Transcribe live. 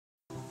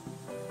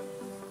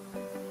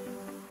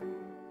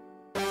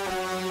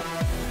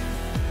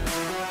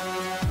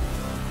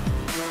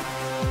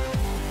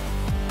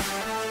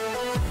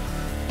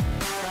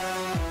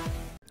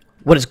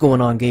What is going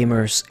on,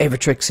 gamers?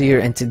 Aevatrex here,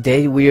 and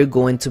today we are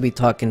going to be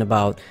talking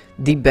about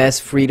the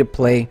best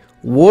free-to-play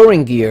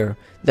warring gear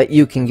that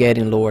you can get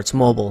in Lords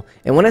Mobile.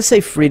 And when I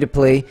say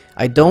free-to-play,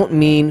 I don't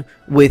mean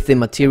with the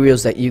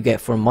materials that you get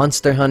for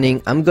monster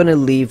hunting. I'm gonna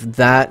leave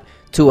that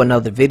to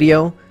another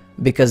video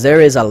because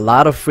there is a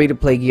lot of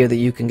free-to-play gear that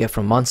you can get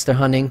from monster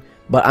hunting,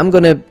 but I'm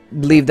gonna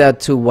leave that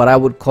to what I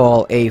would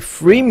call a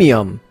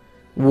freemium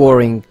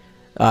warring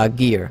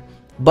gear.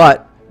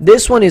 But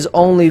this one is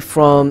only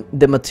from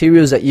the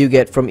materials that you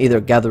get from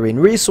either gathering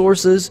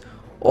resources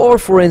or,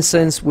 for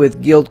instance,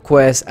 with guild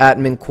quests,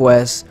 admin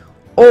quests,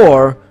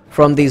 or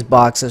from these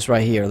boxes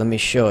right here. Let me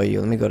show you.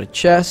 Let me go to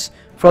chest,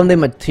 from the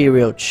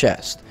material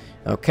chest.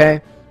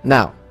 Okay,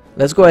 now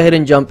let's go ahead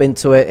and jump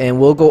into it, and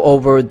we'll go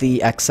over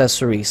the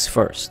accessories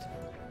first.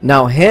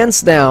 Now,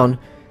 hands down,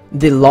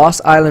 the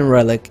Lost Island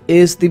Relic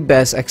is the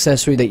best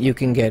accessory that you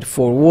can get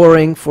for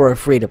warring for a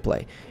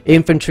free-to-play.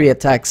 Infantry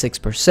attack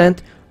 6%,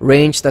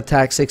 ranged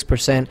attack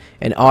 6%,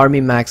 and army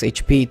max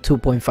HP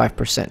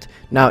 2.5%.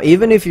 Now,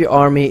 even if your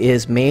army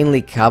is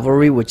mainly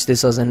cavalry, which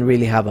this doesn't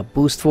really have a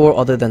boost for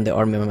other than the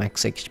army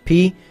max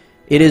HP,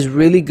 it is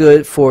really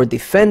good for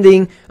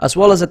defending as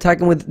well as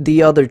attacking with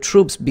the other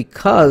troops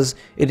because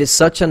it is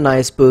such a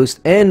nice boost,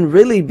 and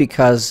really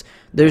because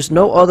there's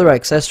no other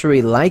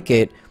accessory like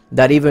it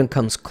that even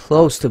comes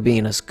close to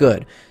being as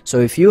good. So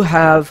if you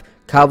have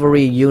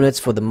cavalry units,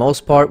 for the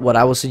most part, what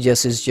I would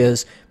suggest is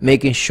just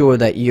making sure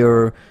that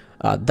your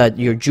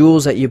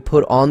jewels that you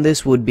put on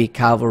this would be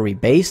cavalry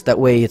based. That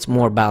way it's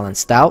more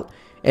balanced out,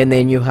 and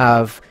then you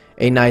have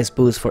a nice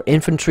boost for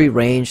infantry,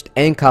 ranged,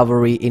 and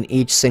cavalry in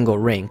each single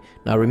ring.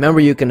 Now remember,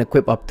 you can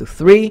equip up to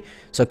 3,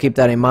 so keep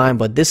that in mind,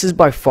 but this is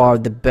by far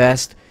the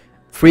best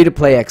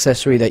free-to-play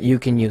accessory that you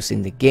can use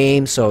in the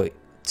game, so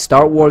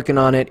start working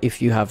on it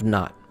if you have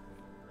not.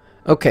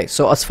 Okay,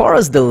 so as far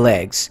as the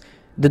legs,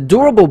 the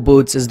durable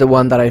boots is the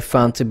one that I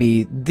found to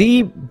be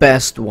the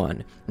best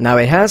one. Now,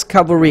 it has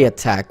cavalry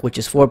attack, which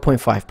is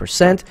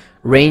 4.5%,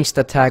 ranged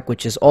attack,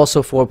 which is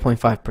also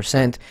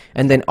 4.5%,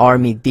 and then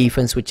army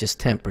defense, which is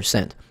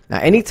 10%. Now,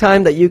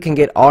 anytime that you can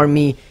get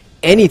army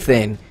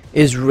anything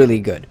is really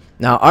good.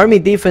 Now, army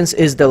defense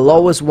is the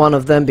lowest one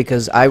of them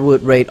because I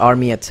would rate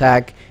army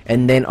attack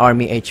and then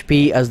army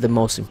HP as the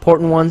most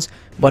important ones.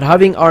 But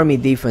having army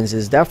defense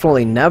is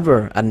definitely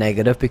never a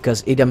negative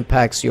because it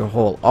impacts your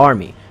whole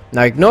army.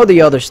 Now, ignore the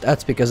other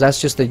stats because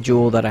that's just a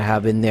jewel that I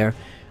have in there.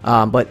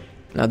 But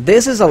now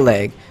this is a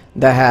leg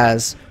that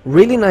has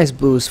really nice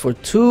boosts for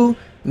 2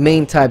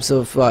 main types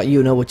of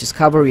which is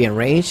cavalry and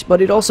ranged,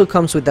 but it also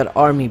comes with that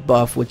army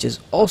buff, which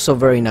is also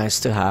very nice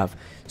to have.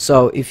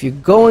 So if you're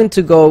going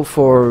to go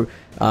for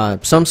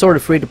some sort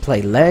of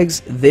free-to-play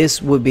legs,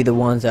 this would be the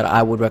ones that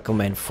I would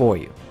recommend for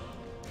you.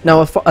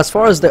 Now, as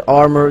far as the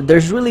armor,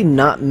 there's really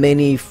not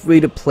many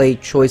free-to-play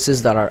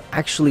choices that are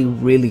actually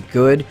really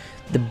good.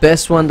 The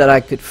best one that I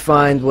could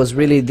find was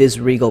really this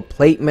Regal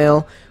Plate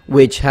Mail,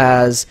 which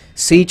has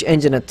Siege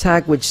Engine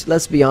Attack, which,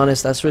 let's be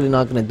honest, that's really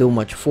not going to do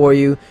much for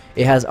you.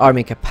 It has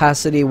Army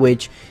Capacity,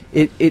 which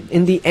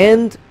in the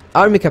end,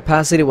 Army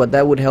Capacity, what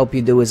that would help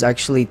you do is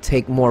actually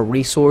take more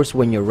resource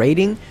when you're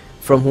raiding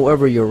from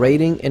whoever you're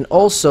raiding, and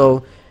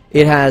also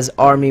it has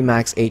Army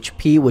Max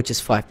HP, which is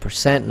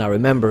 5%. Now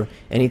remember,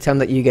 anytime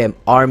that you get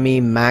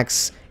Army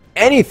Max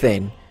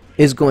anything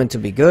is going to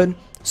be good.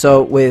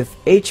 So with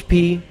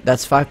HP,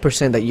 that's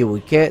 5% that you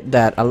would get,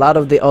 that a lot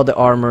of the other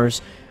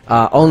armors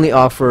only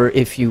offer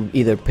if you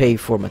either pay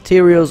for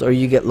materials or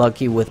you get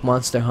lucky with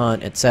Monster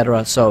Hunt,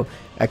 etc. So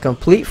a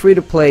complete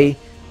free-to-play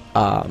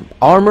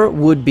armor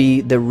would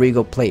be the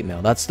Regal Plate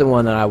Mail. That's the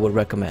one that I would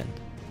recommend.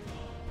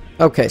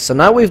 Okay, so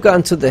now we've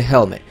gotten to the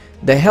helmet.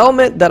 The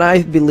helmet that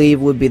I believe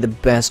would be the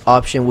best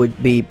option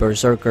would be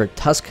Berserker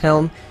Tusk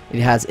Helm. It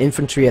has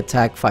infantry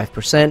attack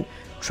 5%,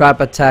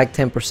 trap attack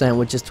 10%,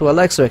 which is to a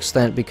lesser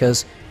extent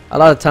because a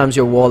lot of times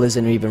your wall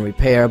isn't even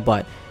repair,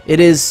 but it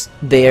is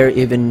there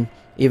even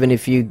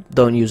if you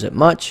don't use it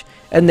much.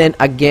 And then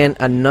again,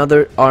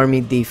 another army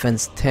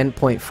defense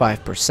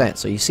 10.5%.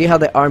 So you see how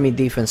the army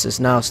defense is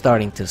now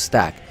starting to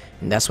stack,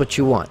 and that's what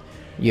you want.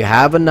 You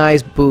have a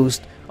nice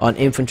boost on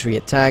infantry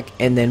attack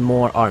and then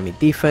more army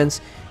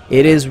defense.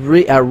 It is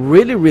a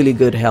really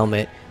good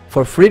helmet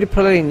for free to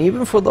play, and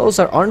even for those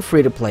that aren't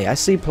free to play. I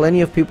see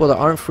plenty of people that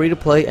aren't free to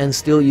play and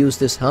still use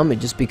this helmet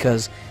just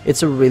because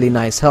it's a really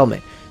nice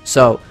helmet.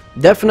 So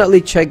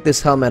definitely check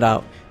this helmet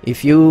out.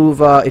 If you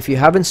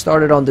haven't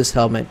started on this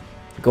helmet,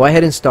 go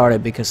ahead and start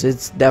it because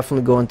it's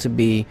definitely going to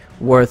be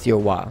worth your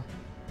while.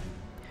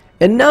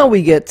 And now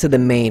we get to the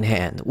main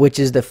hand, which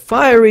is the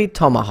Fiery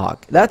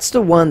Tomahawk. That's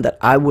the one that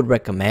I would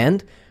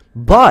recommend,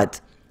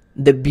 but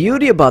the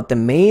beauty about the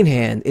main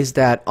hand is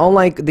that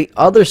unlike the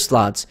other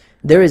slots,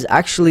 there is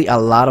actually a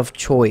lot of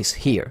choice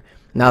here.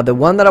 Now, the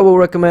one that I will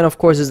recommend, of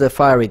course, is the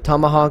Fiery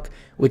Tomahawk,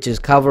 which is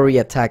cavalry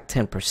attack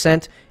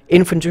 10%,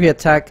 infantry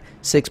attack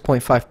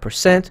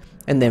 6.5%,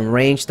 and then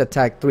ranged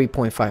attack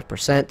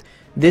 3.5%.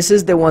 This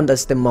is the one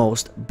that's the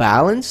most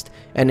balanced,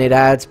 and it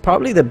adds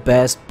probably the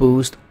best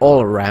boost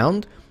all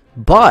around.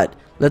 But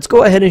let's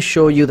go ahead and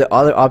show you the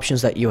other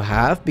options that you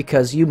have,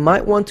 because you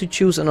might want to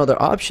choose another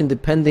option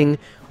depending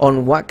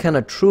on what kind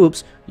of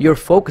troops you're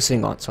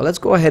focusing on. So let's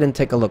go ahead and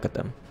take a look at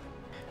them.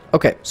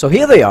 Okay, so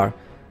here they are.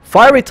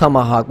 Fiery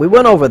Tomahawk, we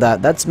went over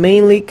that. That's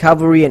mainly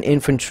cavalry and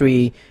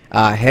infantry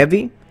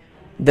heavy.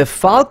 The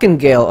Falcon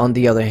Gale, on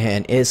the other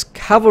hand, is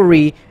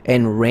cavalry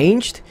and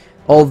ranged.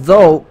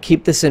 Although,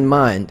 keep this in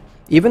mind,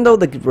 even though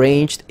the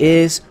ranged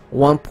is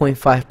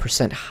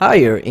 1.5%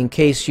 higher, in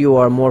case you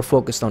are more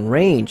focused on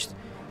ranged,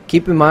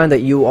 keep in mind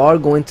that you are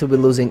going to be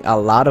losing a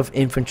lot of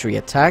infantry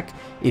attack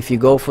if you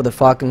go for the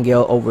Falcon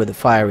Gale over the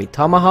Fiery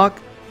Tomahawk.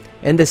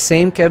 And the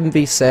same can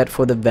be said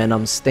for the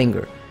Venom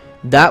Stinger.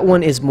 That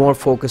one is more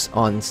focused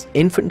on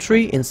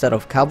infantry instead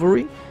of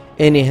cavalry,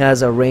 and it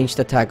has a ranged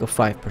attack of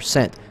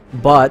 5%.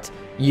 But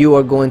you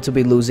are going to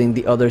be losing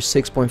the other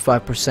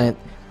 6.5%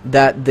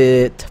 that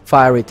the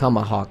Fiery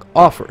Tomahawk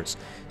offers.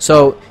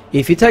 So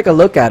if you take a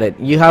look at it,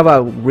 you have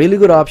a really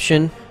good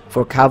option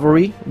for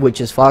cavalry,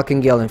 which is Falcon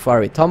Gale and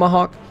Fiery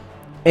Tomahawk,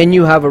 and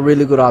you have a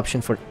really good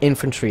option for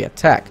infantry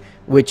attack,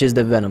 which is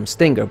the Venom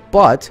Stinger.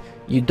 But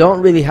you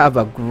don't really have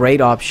a great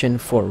option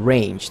for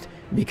ranged,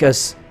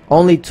 because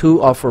only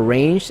 2 offer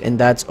ranged, and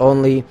that's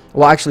only,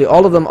 well, actually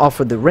all of them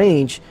offer the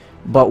range,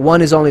 but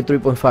one is only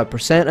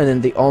 3.5%, and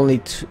then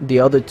the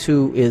other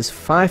 2 is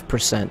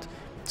 5%.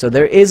 So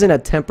there isn't a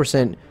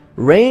 10%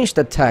 ranged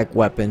attack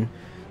weapon.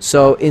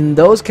 So in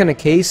those kind of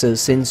cases,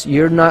 since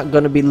you're not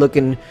going to be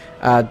looking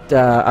at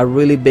a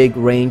really big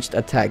ranged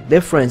attack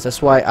difference,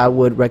 that's why I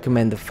would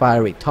recommend the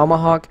Fiery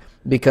Tomahawk,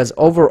 because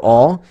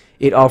overall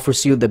it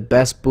offers you the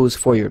best boost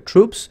for your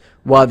troops,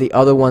 while the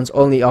other ones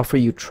only offer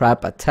you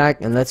trap attack.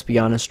 And let's be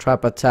honest,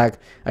 trap attack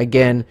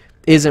again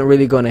isn't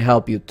really going to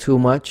help you too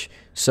much.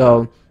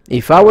 So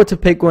if I were to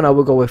pick one, I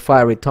would go with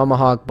Fiery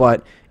Tomahawk,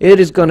 but it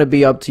is going to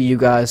be up to you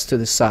guys to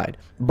decide.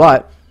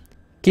 But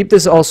keep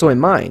this also in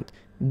mind,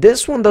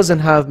 this one doesn't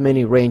have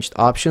many ranged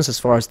options as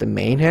far as the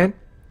main hand,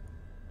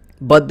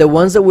 but the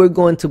ones that we're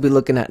going to be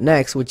looking at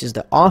next, which is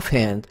the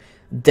offhand,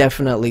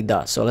 definitely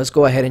does. So let's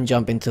go ahead and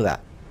jump into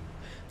that.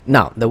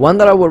 Now, the one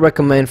that I would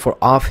recommend for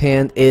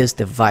offhand is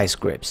the Vice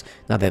Grips.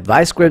 Now, the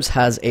Vice Grips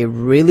has a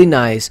really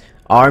nice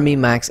Army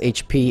max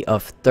HP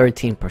of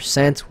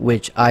 13%,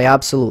 which I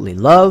absolutely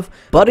love,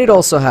 but it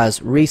also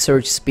has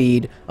research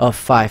speed of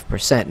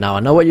 5%. Now,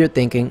 I know what you're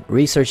thinking,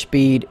 research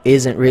speed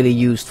isn't really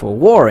used for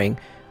warring,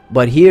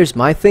 but here's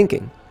my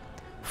thinking.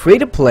 Free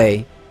to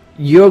play,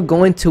 you're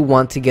going to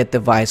want to get the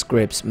Vice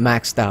Grips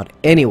maxed out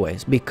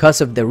anyways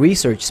because of the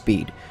research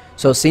speed.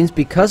 So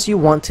because you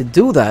want to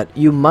do that,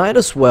 you might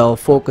as well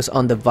focus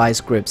on the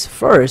Vice Grips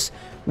first,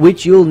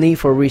 which you'll need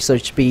for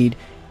research speed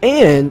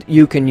and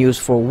you can use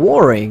for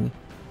warring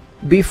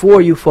before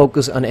you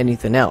focus on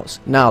anything else.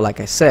 Now, like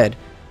I said,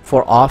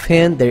 for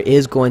offhand there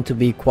is going to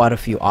be quite a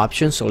few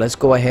options, so let's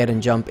go ahead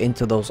and jump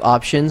into those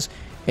options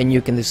and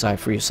you can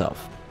decide for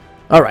yourself.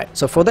 Alright,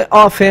 so for the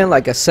offhand,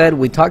 like I said,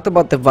 we talked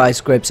about the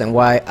Vice Grips and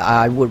why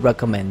I would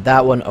recommend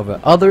that one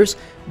over others,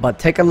 but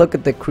take a look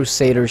at the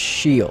Crusader's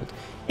Shield.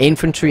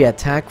 Infantry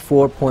attack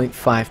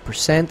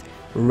 4.5%,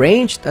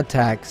 ranged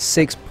attack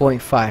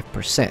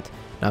 6.5%.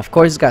 Now, of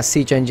course, it's got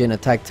siege engine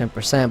attack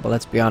 10%, but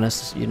let's be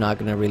honest, you're not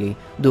going to really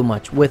do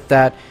much with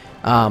that.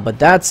 But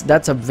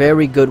that's a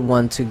very good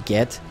one to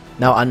get.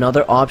 Now,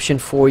 another option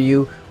for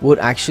you would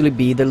actually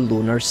be the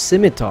Lunar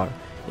Scimitar.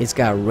 It's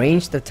got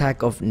ranged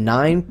attack of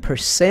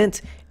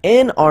 9%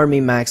 and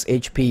Army max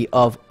HP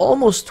of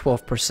almost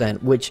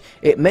 12%, which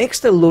it makes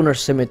the Lunar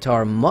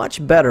Scimitar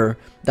much better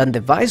than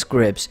the Vice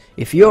Grips.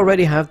 If you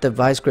already have the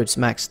Vice Grips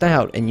maxed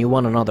out and you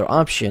want another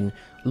option,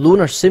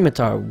 Lunar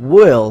Scimitar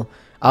will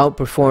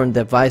outperform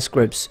the Vice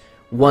Grips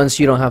once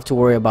you don't have to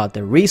worry about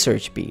the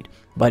research speed.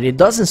 But it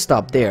doesn't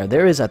stop there.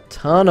 There is a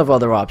ton of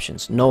other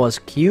options. Noah's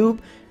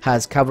Cube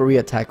has cavalry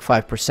attack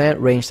 5%,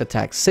 ranged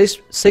attack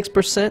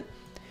 6%,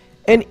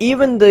 and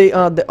even the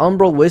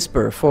Umbral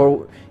Whisper,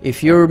 for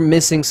if you're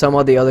missing some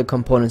of the other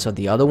components of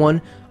the other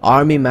one,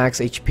 Army max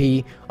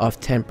HP of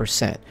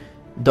 10%.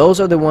 Those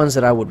are the ones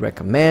that I would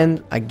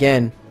recommend.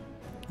 Again,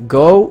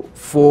 go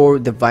for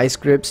the Vice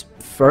Grips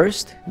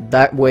first.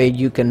 That way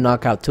you can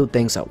knock out 2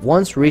 things at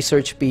once,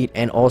 research speed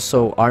and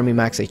also Army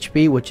max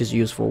HP, which is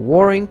used for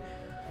warring.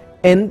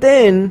 And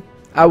then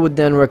I would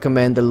then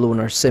recommend the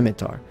Lunar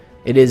Scimitar.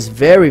 It is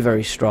very,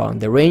 very strong.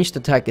 The ranged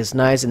attack is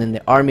nice, and then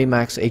the Army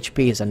max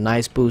HP is a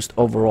nice boost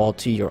overall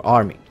to your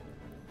army.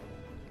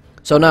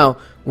 So now,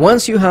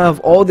 once you have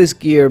all this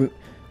gear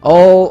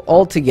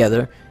all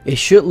together, it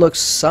should look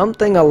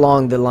something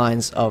along the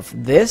lines of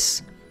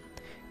this.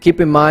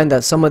 Keep in mind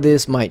that some of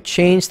this might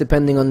change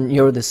depending on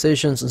your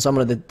decisions and some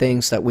of the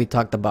things that we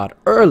talked about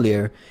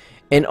earlier.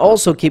 And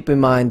also keep in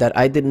mind that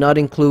I did not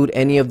include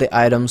any of the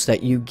items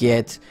that you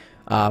get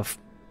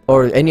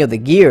or any of the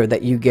gear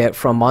that you get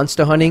from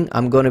monster hunting.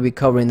 I'm going to be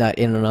covering that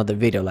in another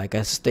video, like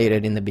I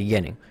stated in the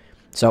beginning.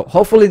 So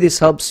hopefully this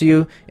helps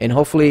you, and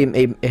hopefully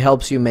it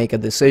helps you make a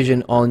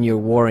decision on your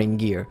warring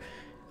gear.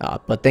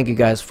 But thank you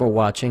guys for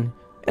watching,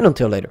 and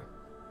until later,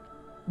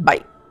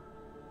 bye.